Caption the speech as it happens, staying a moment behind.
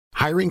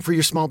Hiring for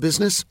your small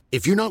business?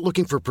 If you're not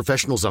looking for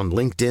professionals on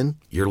LinkedIn,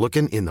 you're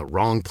looking in the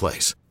wrong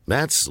place.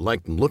 That's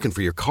like looking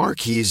for your car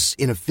keys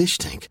in a fish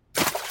tank.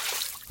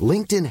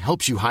 LinkedIn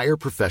helps you hire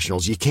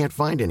professionals you can't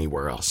find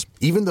anywhere else,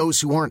 even those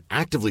who aren't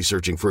actively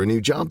searching for a new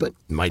job but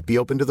might be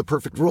open to the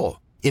perfect role.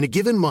 In a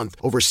given month,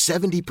 over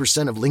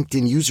 70% of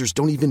LinkedIn users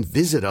don't even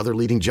visit other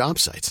leading job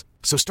sites.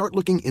 So start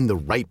looking in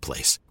the right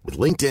place. With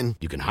LinkedIn,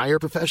 you can hire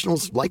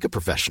professionals like a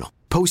professional.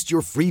 Post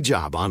your free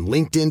job on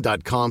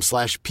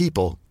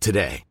linkedin.com/people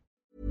today.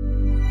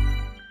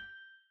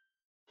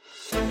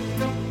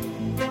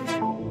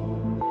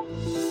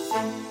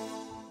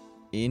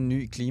 En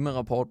ny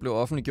klimarapport blev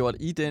offentliggjort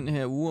i den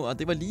her uge, og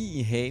det var lige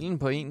i halen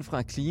på en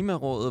fra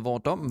Klimarådet, hvor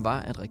dommen var,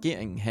 at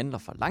regeringen handler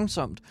for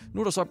langsomt. Nu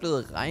er der så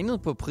blevet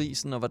regnet på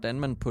prisen, og hvordan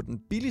man på den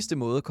billigste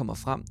måde kommer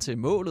frem til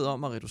målet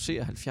om at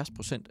reducere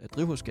 70% af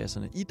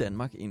drivhusgasserne i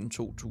Danmark inden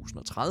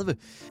 2030.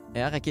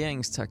 Er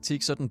regeringens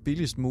taktik så den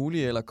billigst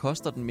mulige, eller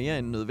koster den mere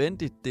end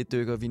nødvendigt? Det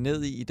dykker vi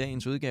ned i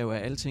dagens udgave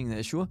af Altinget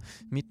Azure.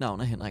 Mit navn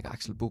er Henrik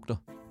Axel Bugter.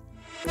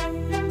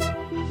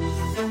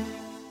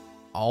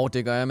 Og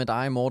det gør jeg med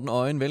dig, Morten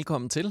Øjen.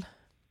 Velkommen til.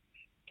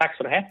 Tak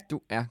skal du have.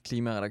 Du er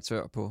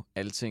klimaredaktør på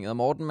Altinget. Og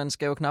Morten, man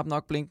skal jo knap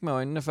nok blinke med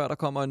øjnene, før der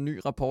kommer en ny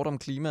rapport om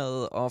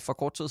klimaet. Og for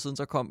kort tid siden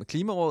så kom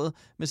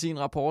Klimarådet med sin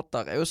rapport,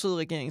 der revsede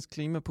regeringens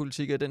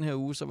klimapolitik. I den her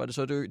uge, så var det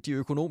så de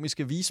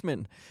økonomiske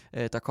vismænd,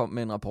 der kom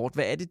med en rapport.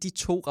 Hvad er det, de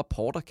to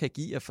rapporter kan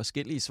give af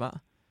forskellige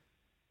svar?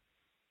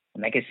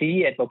 Man kan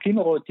sige, at hvor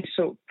Klimarådet de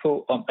så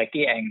på, om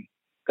regeringen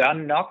gør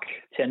nok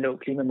til at nå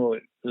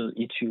klimamålet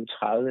i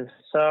 2030,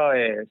 så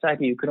har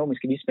de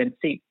økonomiske vismænd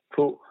set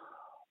på,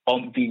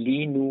 om vi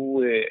lige nu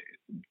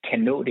kan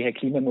nå det her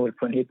klimamål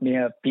på en lidt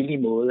mere billig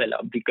måde, eller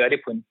om vi gør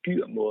det på en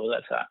dyr måde,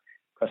 altså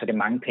koster det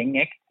mange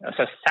penge, ikke? Og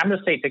så samlet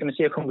set, så kan man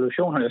sige, at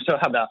konklusionerne så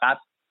har været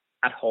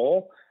ret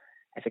hårde.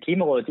 Altså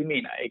Klimarådet, de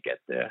mener ikke,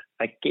 at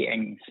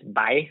regeringens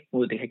vej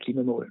mod det her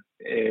klimamål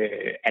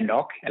er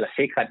nok, eller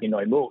sikrer, at vi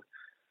når i mål.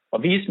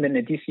 Og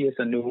vismændene, de siger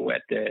så nu,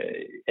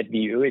 at vi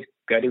i øvrigt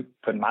gør det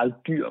på en meget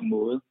dyr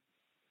måde.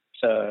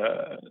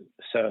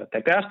 Så der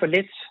gøres for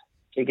lidt,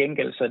 til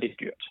gengæld så er det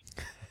dyrt.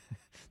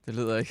 Det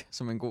lyder ikke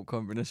som en god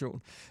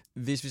kombination.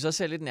 Hvis vi så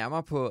ser lidt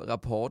nærmere på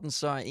rapporten,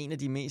 så er en af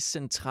de mest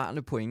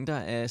centrale pointer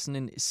af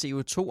sådan en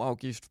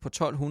CO2-afgift på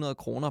 1.200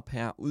 kroner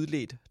per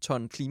udledt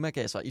ton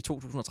klimagasser i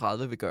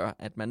 2030 vil gøre,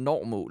 at man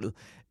når målet.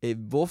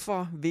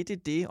 Hvorfor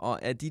vil det, og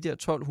er de der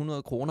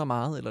 1.200 kroner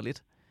meget eller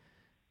lidt?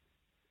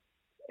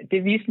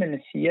 Det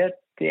vismændene siger,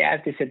 det er,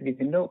 at hvis vi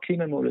vil nå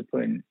klimamålet på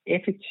en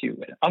effektiv,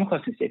 eller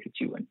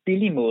omkostningseffektiv og en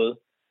billig måde,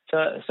 så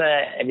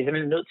er vi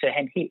simpelthen nødt til at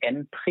have en helt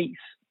anden pris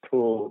på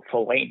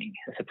forurening,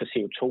 altså på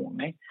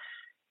CO2'en. Ikke?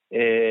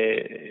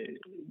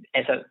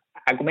 Altså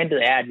argumentet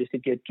er, at hvis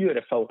det bliver dyrt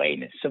at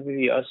forurene,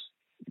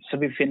 så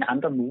vil vi finde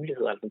andre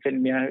muligheder, altså finde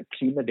mere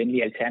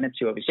klimavenlige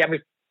alternativer.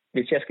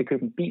 Hvis jeg skal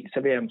købe en bil, så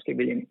vil jeg måske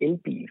vælge en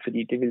elbil,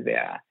 fordi det vil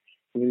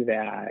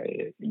være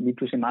lige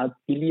pludselig meget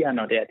billigere,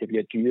 når det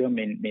bliver dyrere,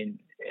 men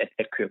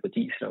at køre på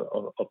diesel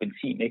og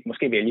benzin. Ikke?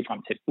 Måske vil jeg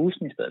ligefrem tage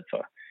bussen i stedet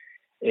for.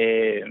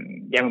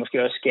 Jeg vil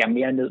måske også skære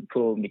mere ned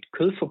på mit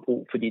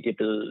kødforbrug, fordi det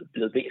er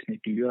blevet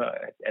væsentligt dyrere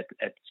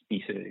at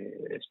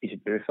spise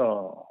bøffer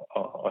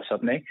og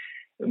sådan, ikke?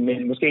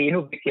 Men måske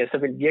endnu vigtigere, så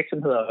vil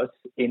virksomheder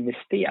også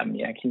investere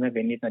mere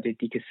klimavenligt, når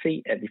de kan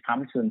se, at i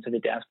fremtiden så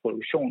vil deres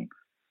produktion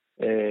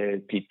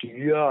blive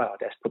dyrere, og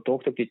deres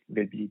produkter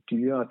vil blive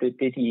dyrere.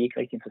 Det er de ikke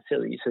rigtig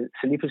interesseret i.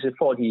 Så lige pludselig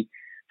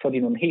får de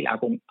nogle helt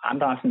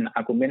andre sådan,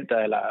 argumenter,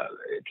 eller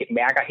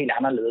mærker helt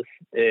anderledes,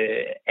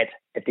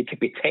 at det kan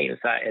betale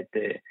sig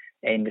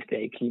at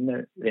investere i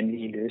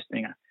klimavenlige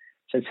løsninger.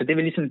 Så det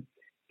vil ligesom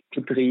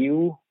kunne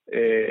drive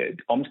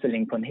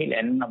omstillingen på en helt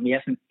anden og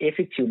mere sådan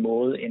effektiv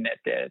måde, end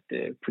at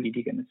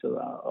politikerne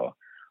sidder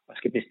og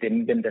skal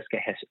bestemme, hvem der skal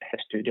have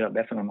støtte, og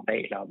hvad for nogle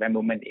regler, og hvad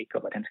må man ikke,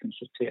 og hvordan skal man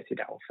sortere sit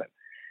affald.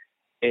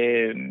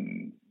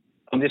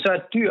 Om det så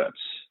er dyrt,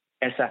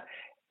 altså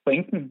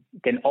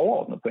den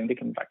overordnede pointe,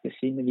 kan man faktisk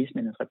sige med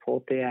vismændenes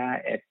rapport, det er,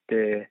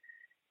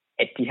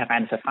 at de har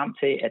regnet sig frem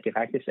til, at det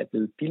faktisk er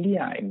blevet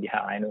billigere, end vi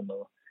har regnet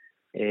med.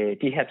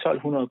 De her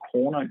 1.200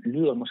 kroner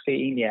lyder måske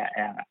egentlig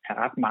er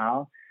ret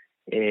meget,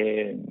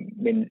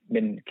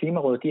 men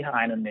Klimarådet, de har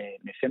regnet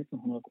med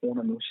 1.500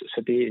 kroner nu,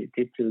 så det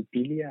er blevet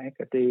billigere,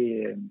 ikke? Og det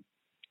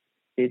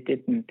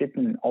er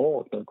den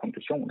overordnede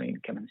konklusion,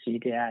 kan man sige.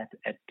 Det er,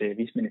 at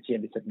vismændene siger,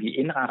 at hvis vi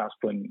indretter os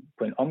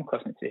på en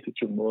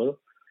omkostningseffektiv måde,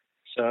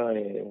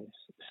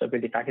 så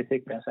vil det faktisk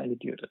ikke være særlig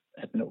dyrt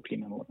at nå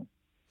klimamålet.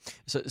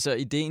 Så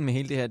ideen med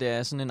hele det her, det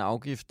er sådan en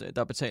afgift,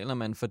 der betaler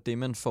man for det,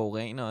 man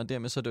forurener, og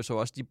dermed så er det så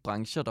også de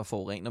brancher, der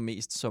forurener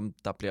mest, som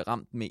der bliver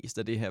ramt mest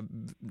af det her.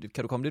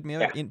 Kan du komme lidt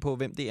mere ind på,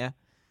 hvem det er?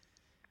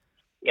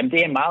 Jamen, det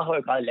er en meget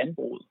høj grad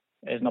landbruget.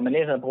 Altså, når man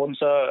læser rapporten,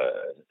 så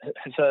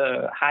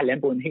har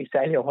landbruget en helt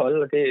særlig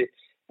rolle,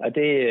 og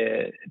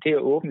det er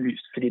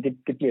åbenlyst, fordi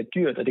det bliver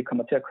dyrt, og det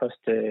kommer til at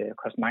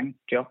koste mange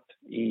job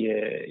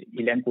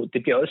i landbruget.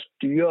 Det bliver også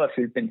dyrere at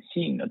fylde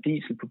benzin og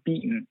diesel på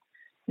bilen,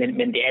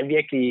 men det er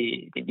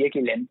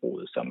virkelig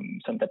landbruget,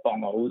 som der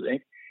bonger ud,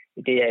 ikke?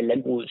 det er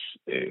landbrugets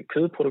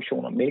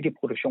kødproduktion og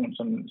mælkeproduktion,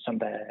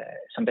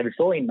 som der vil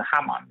få en med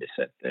hammeren,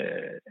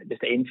 hvis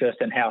der indføres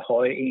den her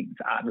høje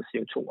ensartede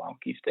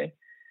CO2-afgift. Ikke?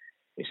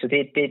 Så det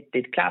er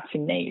et klart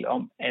signal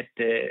om, at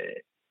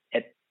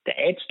der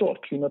er et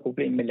stort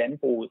klimaproblem med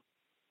landbruget,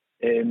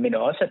 men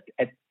også,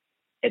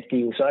 at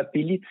det jo så er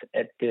billigt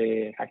at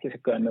faktisk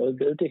at gøre noget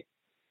ved det,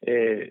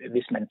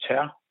 hvis man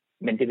tør.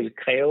 Men det vil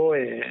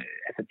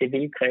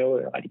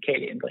kræve,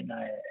 radikale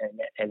ændringer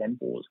af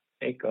landbruget,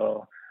 ikke?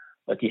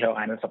 Og de har jo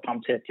regnet sig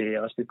frem til, at det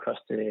også vil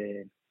koste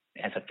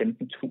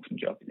 15.000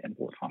 job i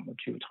landbruget frem mod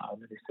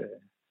 2030,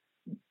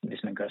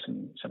 hvis man gør,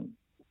 som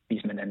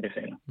vismænd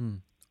anbefaler.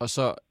 Og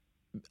så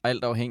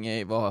alt afhængig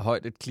af, hvor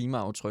højt et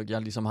klimaaftryk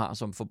jeg ligesom har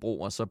som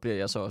forbruger, så bliver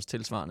jeg så også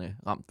tilsvarende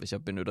ramt, hvis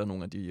jeg benytter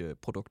nogle af de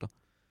produkter.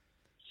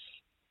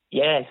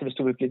 Ja, altså hvis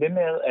du vil blive ved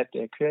med at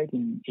køre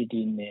i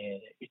din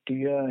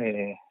dyre,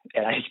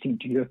 eller ikke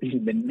din dyre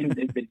bil, men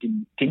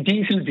din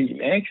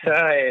dieselbil, ikke?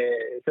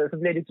 Så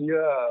bliver det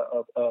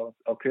dyrere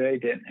at køre i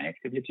den. Ikke?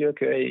 Det bliver dyrere at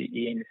køre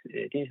i en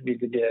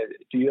dieselbil, det bliver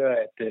dyrere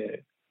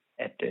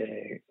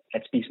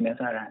at spise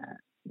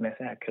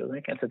masser af kød.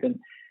 Ikke? Altså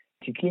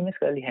de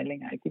klimaskadelige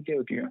handlinger, ikke? De bliver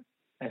jo dyre.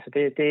 Altså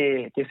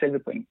det er selve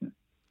pointen.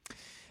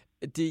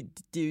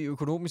 De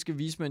økonomiske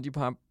vismænd, de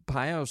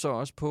peger jo så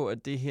også på,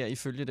 at det her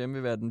ifølge dem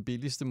vil være den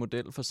billigste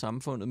model for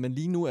samfundet. Men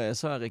lige nu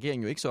er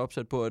regeringen jo ikke så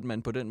opsat på, at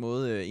man på den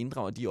måde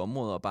inddrager de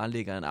områder og bare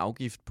lægger en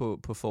afgift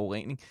på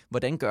forurening.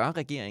 Hvordan gør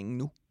regeringen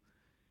nu?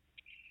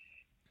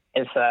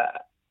 Altså,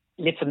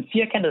 lidt sådan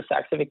firkantet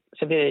sagt,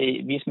 så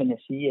vil vismændene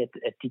sige,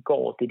 at de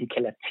går det, de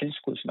kalder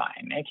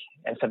tilskudsvejen. Ikke?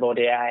 Altså, hvor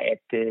det er,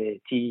 at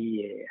de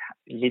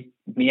lidt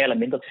mere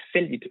eller mindre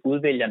tilfældigt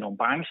udvælger nogle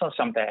brancher,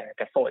 som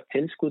der får et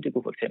tilskud. Det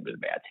kunne for eksempel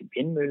være til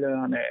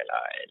vindmøllerne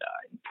eller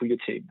en pulje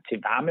til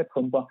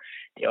varmepumper.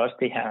 Det er også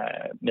det her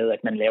med,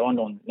 at man laver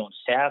nogle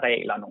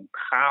særregler, nogle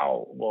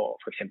krav, hvor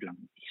for eksempel om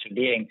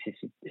isolering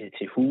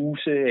til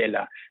huse,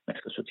 eller man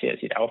skal sortere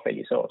sit affald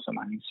i så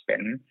mange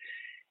spande.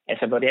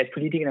 Altså, hvor det er, at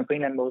politikerne på en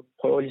eller anden måde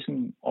prøver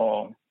ligesom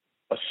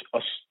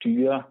at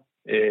styre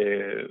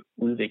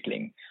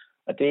udviklingen.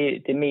 Og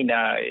det mener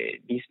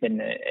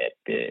vismændene,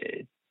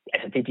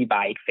 at det er de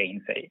bare ikke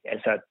fans af.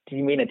 Altså,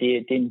 de mener, det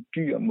er en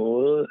dyr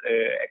måde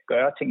at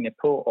gøre tingene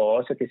på, og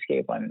også, at det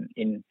skaber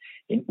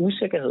en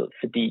usikkerhed,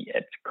 fordi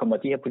at kommer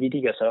de her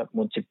politikere så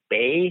mod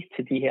tilbage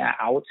til de her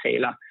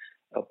aftaler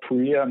og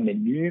puljer med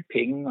nye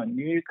penge og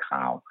nye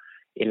krav,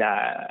 eller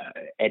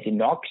er det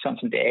nok, sådan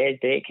som det er i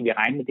dag, kan vi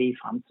regne med det i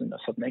fremtiden og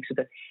sådan,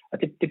 ikke?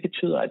 Og det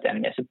betyder, at der er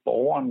en masse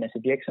borgere, en masse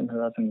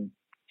virksomheder, som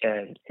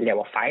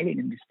laver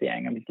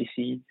fejlinvesteringer, vil de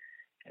sige.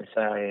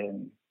 Altså,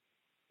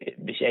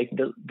 hvis jeg ikke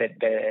ved,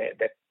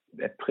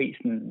 hvad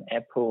prisen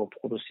er på at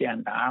producere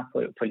en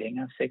vare på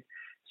længere sigt,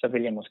 så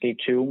vil jeg måske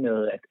tøve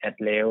med at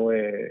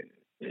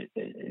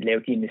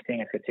lave de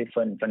investeringer, der skal til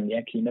for en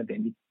mere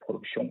klimavenlig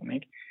produktion,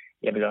 ikke?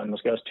 Jeg vil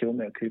måske også tøve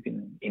med at købe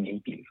en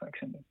elbil, for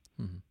eksempel.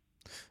 Mm-hmm.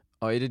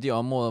 Og et af de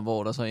områder,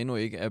 hvor der så endnu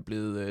ikke er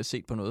blevet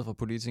set på noget fra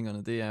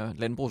politikerne, det er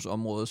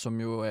landbrugsområdet,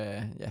 som jo er,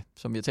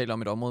 som vi har talt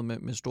om, et område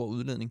med stor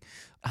udledning.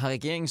 Har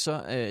regeringen så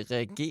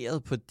reageret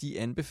på de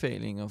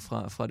anbefalinger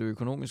fra det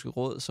økonomiske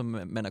råd, som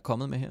man er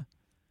kommet med her?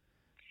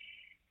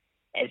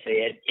 Altså,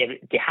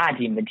 det har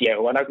de, men de har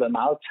jo nok været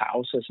meget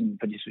tavse sådan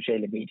på de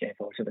sociale medier i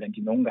forhold til, hvordan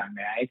de nogle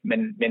gange er. Ikke?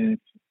 Men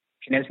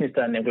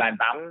finansministeren Nicolai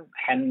Wammen,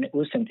 han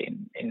udsendte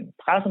en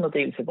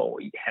pressemeddelelse,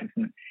 hvor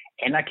han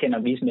anerkender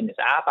vismændenes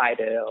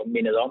arbejde og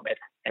mindede om,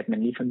 at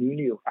man lige for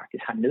nylig jo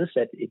faktisk har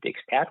nedsat et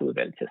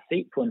ekspertudvalg til at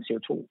se på en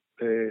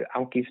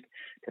CO2-afgift,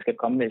 der skal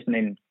komme med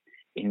sådan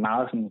en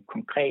meget sådan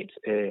konkret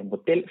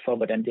model for,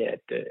 hvordan det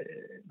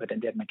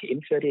er, at man kan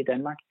indføre det i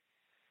Danmark.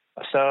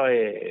 Og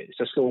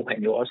så slog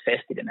han jo også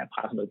fast i den her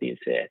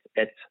pressemeddelelse,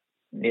 at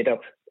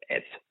netop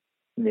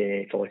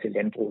med forhold til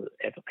landbruget,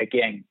 at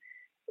regeringen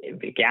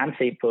vil gerne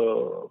se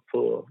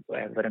på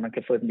hvordan man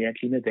kan få et mere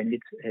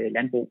klimavenligt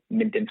landbrug,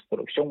 men dens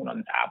produktion og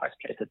dens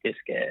arbejdspladser,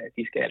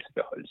 de skal altså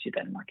beholdes i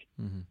Danmark.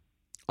 Mm-hmm.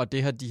 Og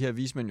det har de her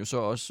vismænd jo så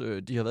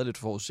også, de har været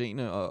lidt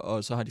forudseende,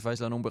 og så har de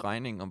faktisk lavet nogle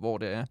beregninger, hvor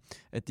det er,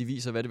 at de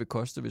viser, hvad det vil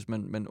koste, hvis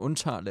man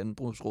undtager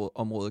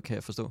landbrugsområdet, kan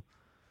jeg forstå.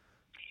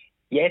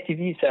 Ja, de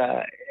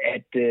viser,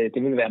 at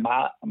det vil være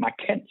meget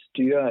markant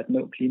dyrere at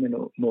nå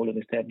klimamålet,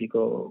 hvis vi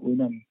går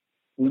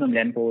udenom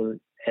landbruget.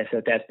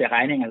 Altså deres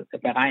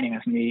beregninger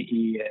som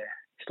i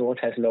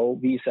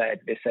Stortalslov viser, at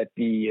hvis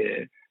vi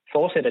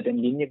fortsætter den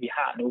linje, vi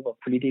har nu, hvor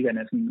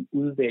politikerne sådan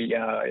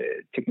udvælger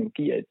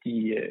teknologier,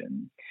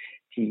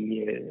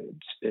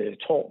 de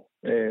tror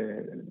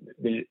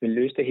vil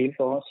løse det hele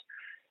for os,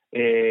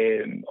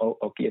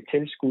 og giver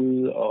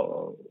tilskud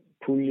og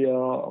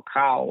puljer og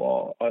krav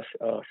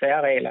og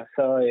færre regler,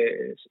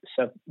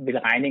 så vil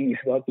regningen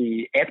gå op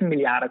i 18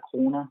 milliarder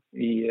kroner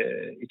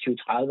i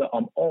 2030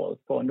 om året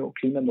på at nå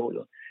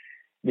klimamålet.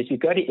 Hvis vi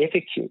gør det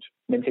effektivt,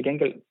 men til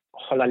gengæld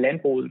holder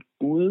landbruget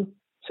ude,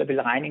 så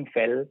vil regningen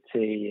falde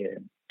til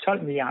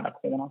 12 milliarder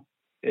kroner.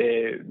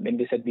 Men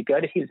hvis vi gør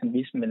det helt som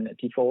vismændene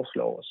de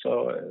foreslår, så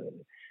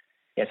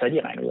er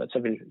de regnet ud, at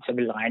så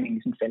vil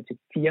regningen falde til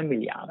 4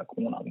 milliarder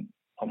kroner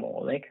om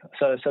året. Ikke?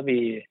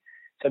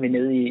 Så så er vi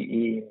nede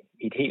i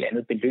et helt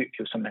andet beløb,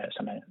 jo, som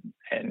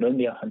er noget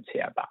mere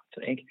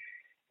håndterbart. Ikke?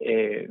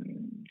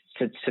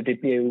 Så det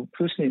bliver jo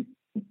pludselig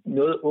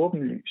noget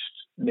åbenlyst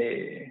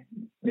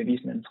med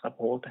vismændens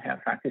rapport her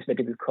faktisk, hvad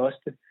det vil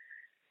koste,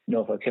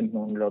 når for eksempel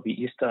nogle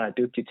lobbyister er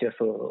dygtige til at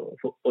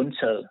få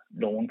undtaget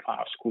nogen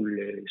fra at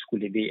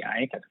skulle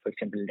levere, ikke? Altså for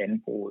eksempel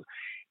landbruget,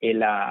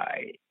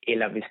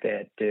 eller hvis det er,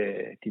 at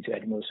de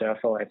tværtimod sørger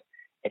for, at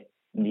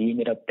lige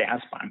netop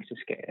deres branche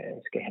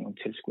skal have nogle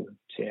tilskud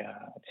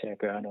til at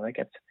gøre noget,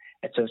 ikke?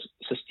 At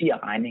så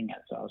stiger regningen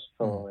altså også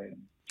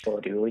for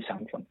det øvrige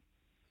samfund.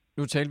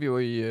 Nu talte vi jo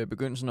i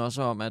begyndelsen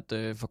også om, at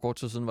for kort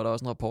tid siden var der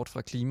også en rapport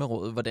fra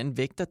Klimarådet. Hvordan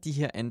vægter de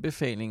her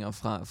anbefalinger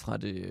fra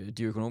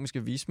de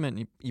økonomiske vismænd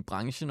i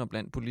branchen og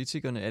blandt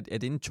politikerne? Er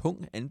det en tung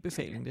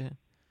anbefaling, det her?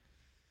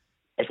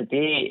 Altså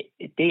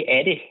det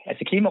er det.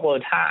 Altså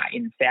Klimarådet har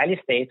en særlig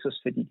status,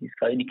 fordi de er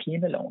skrevet ind i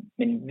klimaloven.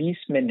 Men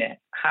vismændene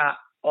har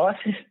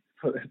også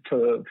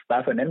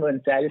bare på en anden måde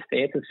en særlig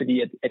status, fordi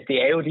at det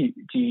er jo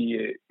de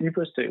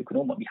ypperste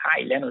økonomer, vi har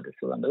i landet, der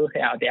sidder med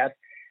her, og deres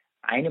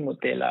egne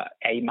modeller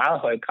er i meget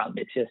høj grad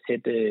med til at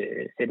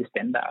sætte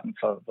standarden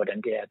for,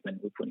 hvordan det er, at man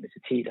ude på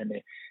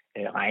universiteterne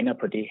regner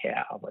på det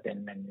her, og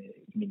hvordan man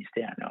i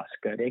ministerierne også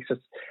gør det. Ikke?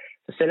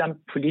 Så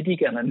selvom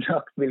politikerne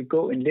nok vil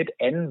gå en lidt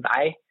anden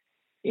vej,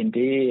 end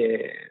det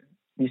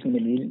ligesom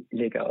man lige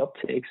lægger op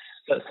til, ikke?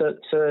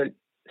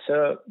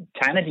 Så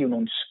tegner de jo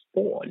nogle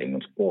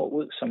spor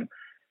ud,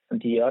 som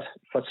de også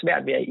får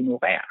svært ved at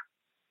ignorere.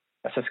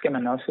 Og så skal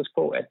man også huske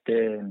på, at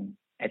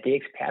det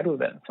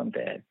ekspertudvalg, som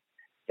der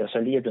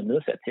så lige er blevet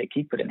nedsat til at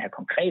kigge på den her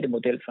konkrete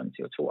model for en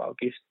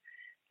CO2-afgift,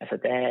 altså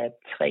der er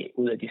 3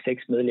 ud af de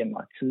 6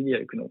 medlemmer tidligere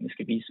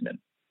økonomiske vismænd.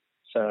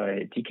 Så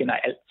de kender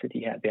alt til de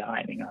her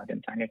beregninger og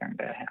den tankegang,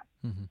 der er her.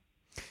 Mm-hmm.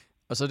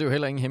 Og så er det jo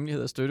heller ingen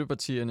hemmelighed, at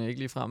støttepartierne ikke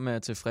ligefrem er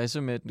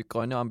tilfredse med det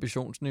grønne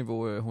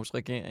ambitionsniveau hos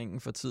regeringen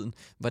for tiden.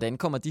 Hvordan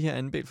kommer de her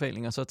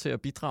anbefalinger så til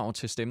at bidrage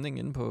til stemningen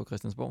inde på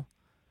Christiansborg?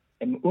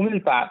 Jamen,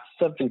 umiddelbart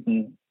så vil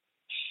den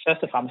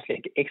først og fremmest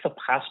lægge ekstra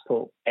pres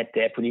på,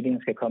 at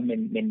politikerne skal komme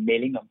med en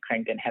melding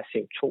omkring den her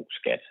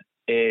CO2-skat.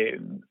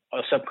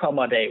 Og så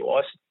kommer der jo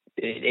også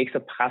et ekstra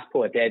pres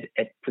på,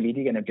 at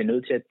politikerne bliver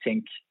nødt til at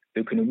tænke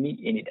økonomi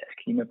ind i deres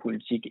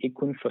klimapolitik. Ikke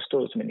kun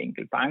forstået som en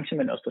enkelt branche,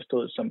 men også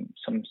forstået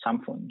som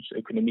samfundets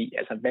økonomi.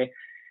 Altså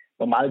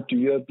hvor meget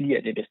dyrere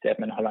bliver det, hvis det er, at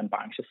man holder en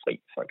branche fri,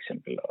 for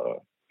eksempel.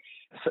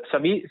 Så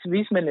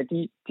vismændene,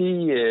 de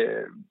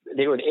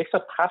lægger et ekstra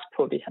pres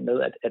på det her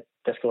med, at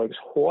der skal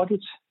rykkes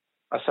hurtigt,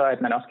 og så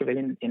at man også skal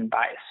vælge en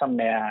vej, som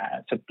er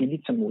så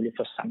billigt som muligt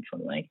for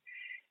samfundet. Ikke?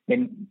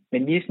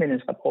 Men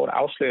vismændenes rapport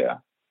afslører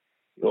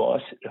jo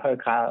også i høj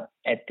grad,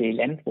 at det er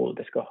landbruget,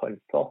 der skal holde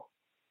for,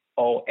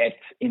 og at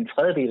en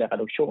tredjedel af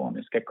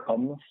reduktionerne skal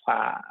komme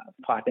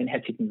fra den her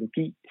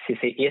teknologi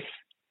CCS,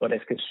 hvor der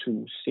skal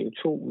suge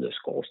CO2 ud af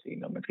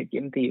skorstenen, og man skal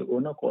gemme det i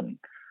undergrunden.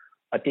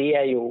 Og det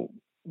er jo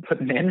på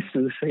den anden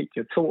side set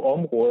jo 2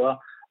 områder,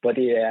 hvor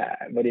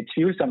det er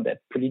tvivlsomt, at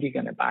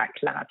politikerne bare er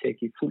klar til at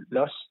give fuld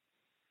los.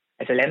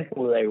 Altså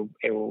landbruget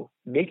er jo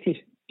vigtigt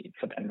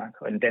for Danmark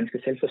og den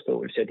danske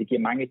selvforståelse, og det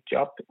giver mange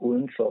job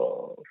uden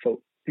for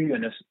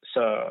byerne,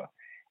 så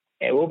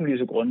af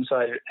åbenlyse grunde, så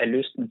er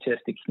lysten til at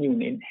stikke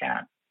kniven ind her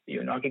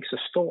jo nok ikke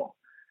så stor.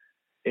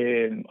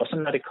 Og så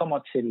når det kommer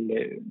til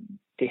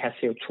det her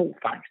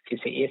CO2-fangst,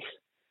 TCS,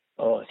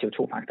 og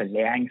CO2-fangst og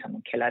læring, som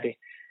man kalder det,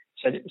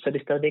 så er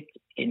det stadigvæk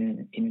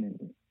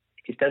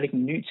det er stadigvæk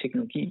en ny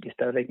teknologi, det er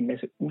stadigvæk en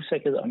masse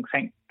usikkerhed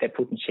omkring, hvad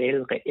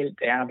potentialet reelt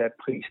er, hvad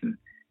prisen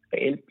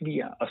reelt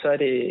bliver. Og så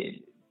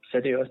er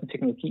det jo også en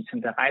teknologi,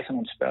 som der rejser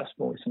nogle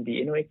spørgsmål, som vi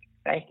endnu ikke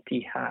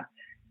rigtig har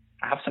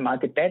haft så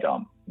meget debat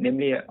om,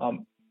 nemlig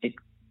om et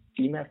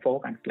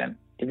klimaforegangsland.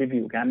 Det vil vi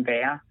jo gerne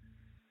være.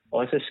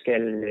 Også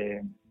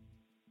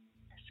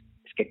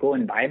skal gå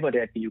en vej, hvor det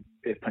er, at vi jo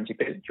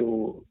principielt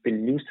jo vil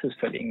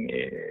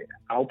livstidsforlænge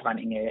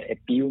afbrænding af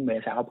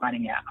biomasse,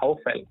 afbrænding af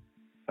affald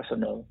og sådan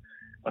noget.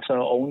 Og så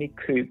oven i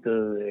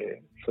købet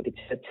få det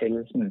til at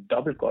tælle sådan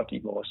dobbelt godt i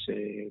vores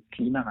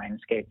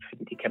klimaregnskab,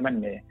 fordi det kan man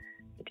med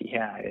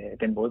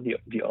den måde,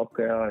 vi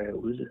opgør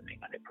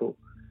udledningerne på.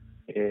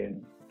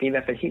 Det er i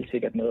hvert fald helt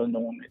sikkert noget,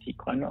 nogle af de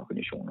grønne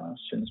organisationer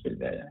synes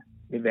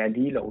vil være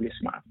lige lovligt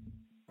smart.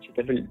 Så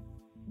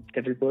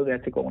der vil både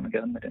være til gården og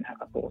gaden med den her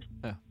rapport.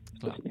 Ja,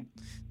 klart.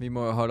 Vi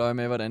må holde øje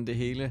med, hvordan det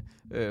hele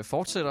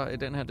fortsætter i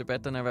den her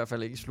debat. Den er i hvert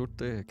fald ikke slut,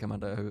 det kan man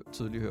da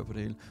tydeligt høre på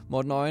det hele.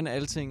 Morten Øjen,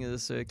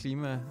 Altingets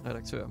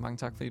klimaredaktør. Mange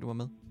tak, fordi du var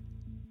med.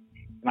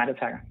 Mig, der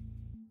takker.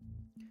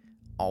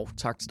 Og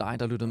tak til dig,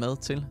 der lyttede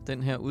med til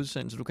den her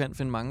udsendelse. Du kan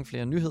finde mange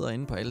flere nyheder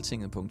inde på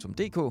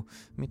altinget.dk.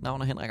 Mit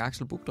navn er Henrik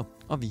Axel Bugter,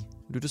 og vi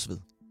lyttes ved.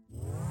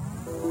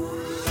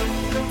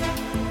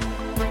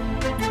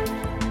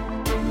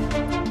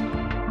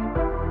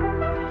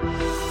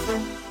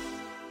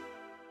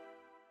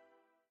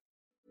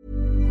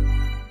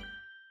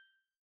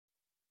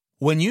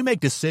 When you make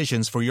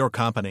decisions for your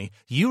company,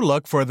 you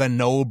look for the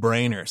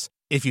no-brainers.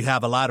 If you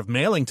have a lot of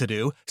mailing to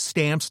do,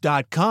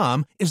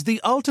 Stamps.com is the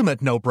ultimate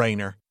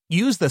no-brainer.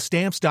 Use the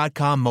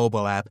Stamps.com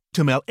mobile app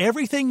to mail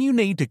everything you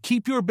need to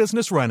keep your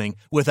business running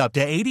with up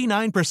to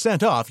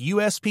 89% off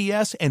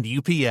USPS and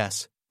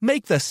UPS.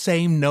 Make the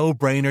same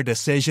no-brainer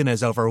decision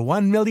as over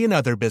 1 million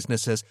other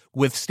businesses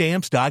with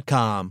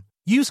Stamps.com.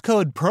 Use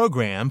code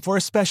PROGRAM for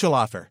a special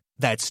offer.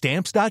 That's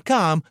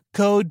Stamps.com,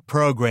 code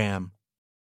PROGRAM.